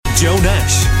Joe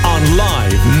Nash on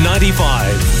Live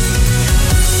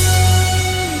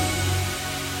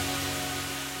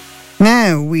 95.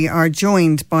 Now we are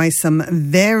joined by some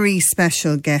very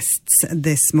special guests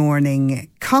this morning.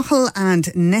 Cathal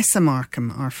and Nessa Markham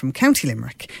are from County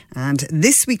Limerick, and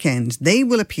this weekend they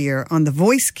will appear on The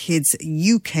Voice Kids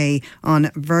UK on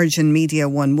Virgin Media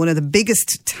One, one of the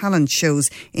biggest talent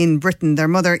shows in Britain. Their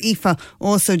mother Aoife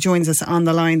also joins us on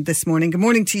the line this morning. Good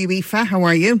morning to you, Aoife. How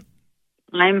are you?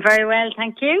 I'm very well,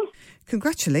 thank you.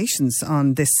 Congratulations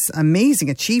on this amazing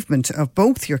achievement of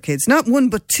both your kids. Not one,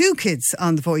 but two kids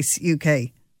on The Voice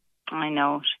UK. I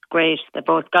know, it's great. They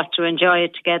both got to enjoy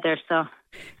it together, so.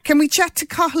 Can we chat to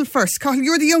Cathal first? Cathal,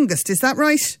 you're the youngest, is that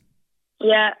right?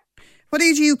 Yeah. What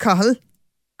age are you, Cathal?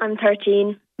 I'm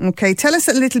 13. Okay, tell us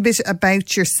a little bit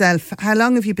about yourself. How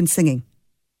long have you been singing?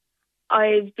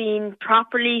 I've been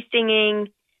properly singing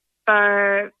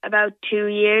for about 2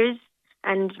 years.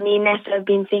 And me and Nessa have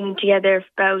been singing together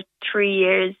for about 3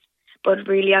 years. But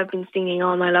really, I've been singing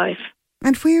all my life.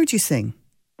 And where do you sing?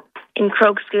 In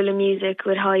Croke School of Music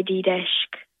with Heidi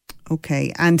Deschk.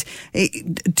 Okay. And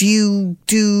do you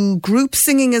do group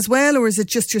singing as well, or is it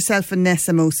just yourself and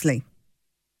Nessa mostly?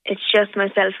 It's just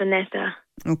myself and Nessa.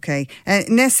 Okay.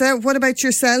 Nessa, what about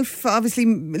yourself? Obviously a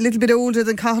little bit older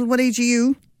than Cathal. What age are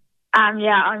you?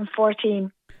 Yeah, I'm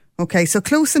 14. Okay, so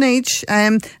close in age.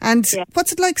 And yeah.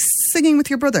 What's it like singing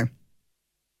with your brother?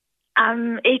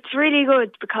 It's really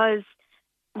good because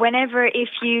whenever if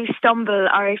you stumble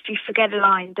or if you forget a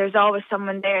line, there's always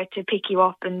someone there to pick you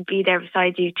up and be there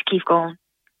beside you to keep going.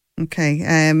 Okay,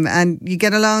 and you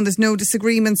get along, there's no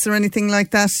disagreements or anything like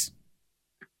that?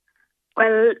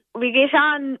 Well, we get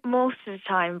on most of the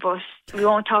time, but we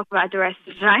won't talk about the rest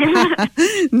of the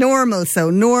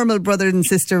time. Normal brother and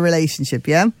sister relationship,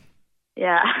 yeah?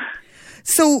 Yeah.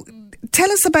 So tell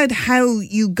us about how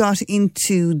you got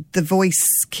into The Voice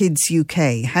Kids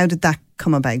UK. How did that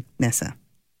come about, Nessa?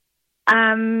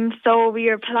 So we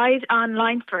applied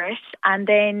online for it, and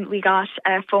then we got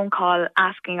a phone call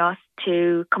asking us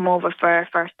to come over for our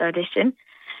first audition.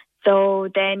 So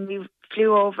then we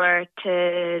flew over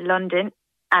to London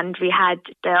and we had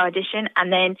the audition,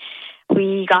 and then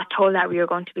we got told that we were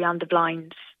going to be on the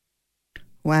blinds.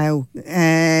 Wow.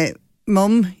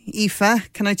 Mum,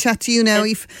 Aoife, can I chat to you now,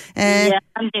 Aoife? Yeah,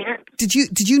 I'm here. Did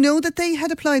you know that they had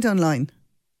applied online?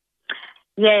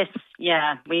 Yes,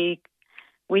 yeah. We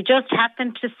just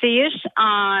happened to see it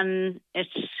it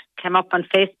came up on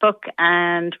Facebook,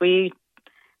 and we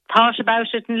thought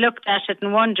about it and looked at it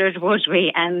and wondered, would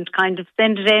we, and kind of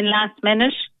sent it in last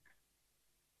minute.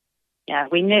 Yeah,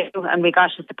 we knew, and we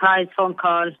got a surprise phone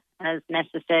call, as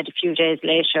Nessa said, a few days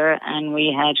later, and we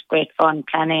had great fun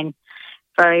planning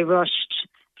very rushed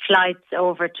flights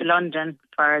over to London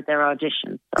for their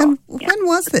audition. So, and when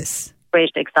was this?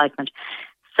 Great excitement.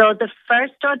 So the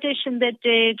first audition they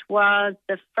did was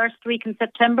the first week in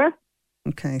September.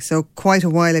 Okay, so quite a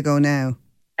while ago now.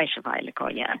 Quite a while ago,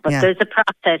 yeah. But there's a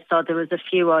process, so there was a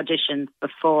few auditions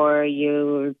before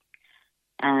you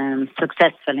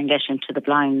successful in getting to the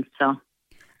blinds. So,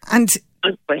 and it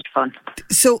was great fun.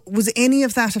 So was any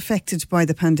of that affected by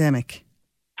the pandemic?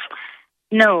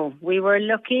 No, we were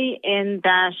lucky in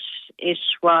that it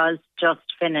was just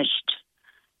finished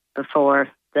before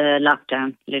the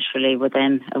lockdown, literally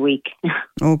within a week.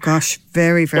 Oh gosh,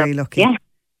 very, very lucky.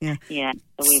 Yeah,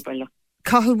 so we were lucky.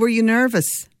 Cathal, were you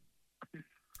nervous?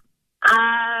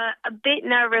 A bit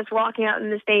nervous walking out on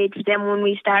the stage, but then when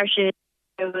we started,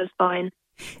 it was fine.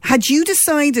 Had you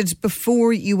decided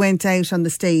before you went out on the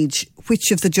stage which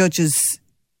of the judges,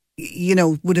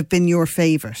 would have been your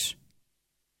favourite?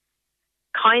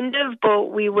 Kind of, but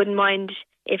we wouldn't mind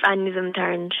if any of them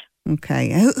turned.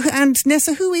 Okay. And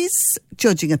Nessa, who is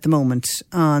judging at the moment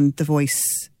on The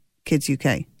Voice Kids UK?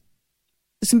 There's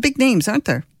some big names, aren't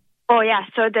there? Oh, yeah.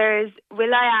 So there's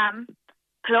will.i.am,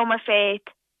 Paloma Faith,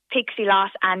 Pixie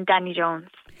Lott and Danny Jones.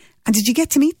 And did you get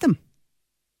to meet them?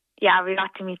 Yeah, we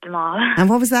got to meet them all. And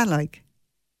what was that like?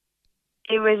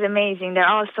 It was amazing. They're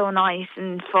all so nice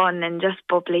and fun and just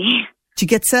bubbly. Did you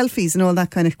get selfies and all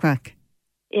that kind of crack?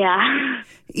 Yeah.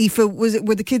 Aoife,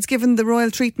 were the kids given the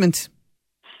royal treatment?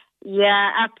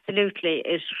 Yeah, absolutely.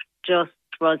 It just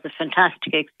was a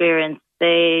fantastic experience.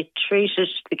 They treated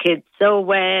the kids so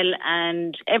well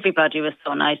and everybody was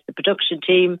so nice. The production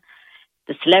team,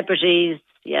 the celebrities,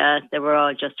 yeah, they were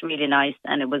all just really nice,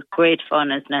 and it was great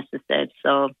fun, as Nessa said.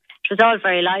 So it was all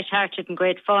very light-hearted and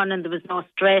great fun, and there was no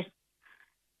stress.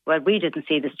 Well, we didn't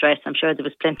see the stress. I'm sure there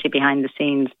was plenty behind the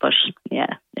scenes, but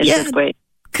yeah, it was great.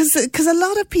 Because a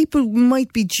lot of people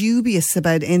might be dubious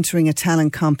about entering a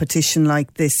talent competition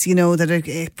like this, you know, that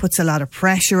it puts a lot of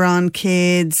pressure on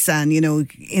kids and, you know,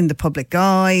 in the public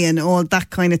eye and all that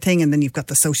kind of thing. And then you've got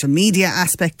the social media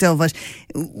aspect of it.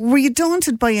 Were you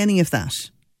daunted by any of that?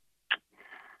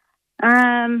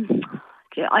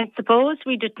 I suppose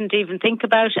we didn't even think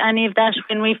about any of that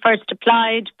when we first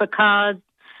applied, because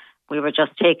we were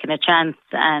just taking a chance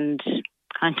and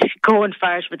kind of going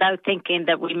for it without thinking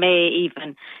that we may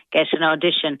even get an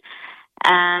audition.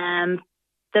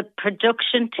 The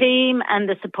production team and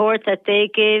the support that they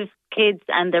give kids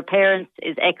and their parents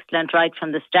is excellent right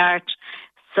from the start.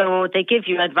 So they give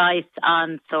you advice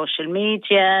on social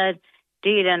media,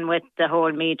 dealing with the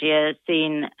whole media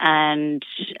scene, and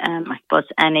I suppose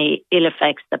any ill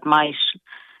effects that might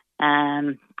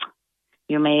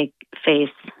you may face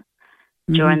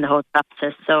during the whole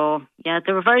process. So yeah,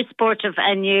 they were very supportive,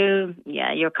 and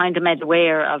you're kind of made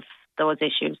aware of those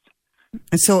issues.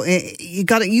 So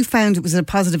you found it was a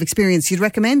positive experience. You'd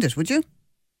recommend it, would you?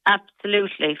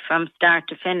 Absolutely, from start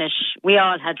to finish. We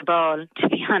all had a ball, to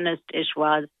be honest. It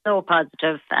was so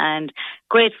positive and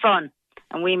great fun.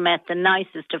 And we met the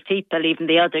nicest of people, even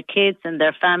the other kids and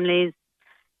their families.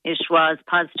 It was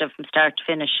positive from start to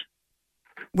finish.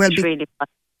 Well, really was.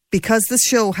 Because this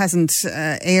show hasn't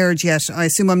aired yet, I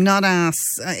assume I'm not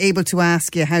able to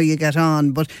ask you how you get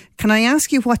on, but can I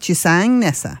ask you what you sang,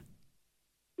 Nessa?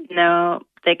 No,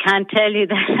 they can't tell you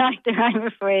that either, I'm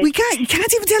afraid. You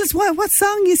can't even tell us what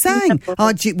song you sang.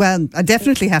 Well, I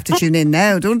definitely have to tune in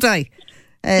now, don't I?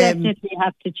 Definitely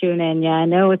have to tune in, yeah.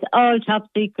 No, it's all top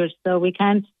secret, so we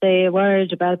can't say a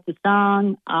word about the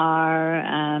song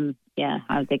or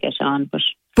how they get on, but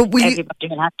everybody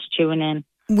will have to tune in.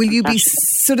 Will you be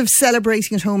sort of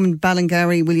celebrating at home in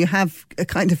Ballingarry? Will you have a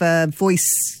kind of a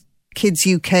Voice Kids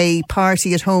UK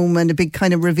party at home and a big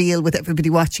kind of reveal with everybody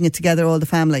watching it together, all the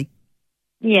family?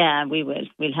 Yeah, we will.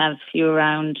 We'll have a few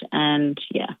around, and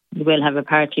we will have a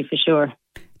party for sure.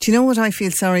 Do you know what I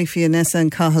feel sorry for you, Nessa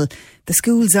and Cathal? The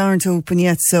schools aren't open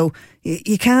yet, so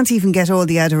you can't even get all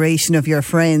the adoration of your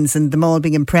friends and them all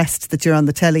being impressed that you're on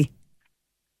the telly.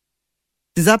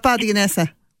 Does that bother you,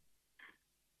 Nessa?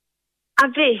 A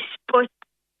bit, but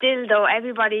still though,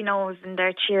 everybody knows and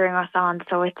they're cheering us on,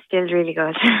 so it's still really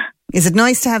good. Is it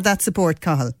nice to have that support,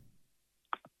 Cathal?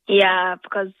 Yeah,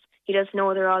 because you just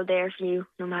know they're all there for you,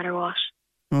 no matter what.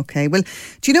 Okay, well,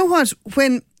 do you know what?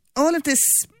 When all of this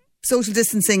social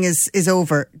distancing is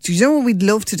over, do you know what we'd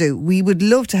love to do? We would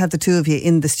love to have the two of you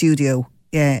in the studio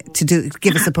to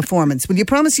give us a performance. Will you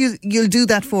promise you'll do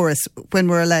that for us when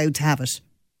we're allowed to have it?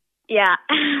 Yeah.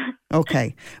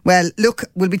 Okay. Well, look,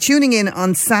 we'll be tuning in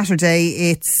on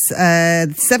Saturday. It's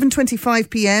 7:25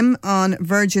 p.m. on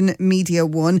Virgin Media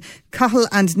 1. Cathal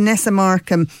and Nessa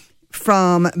Markham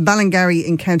from Ballingarry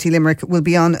in County Limerick will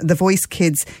be on The Voice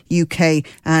Kids UK,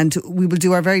 and we will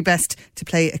do our very best to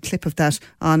play a clip of that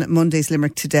on Monday's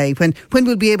Limerick Today, when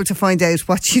we'll be able to find out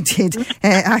what you did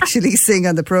actually sing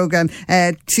on the programme.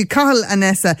 To Cathal and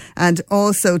Nessa, and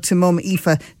also to Mum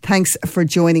Aoife, thanks for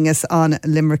joining us on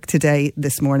Limerick Today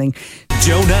this morning.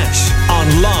 Joe Nash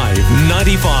on Live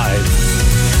 95.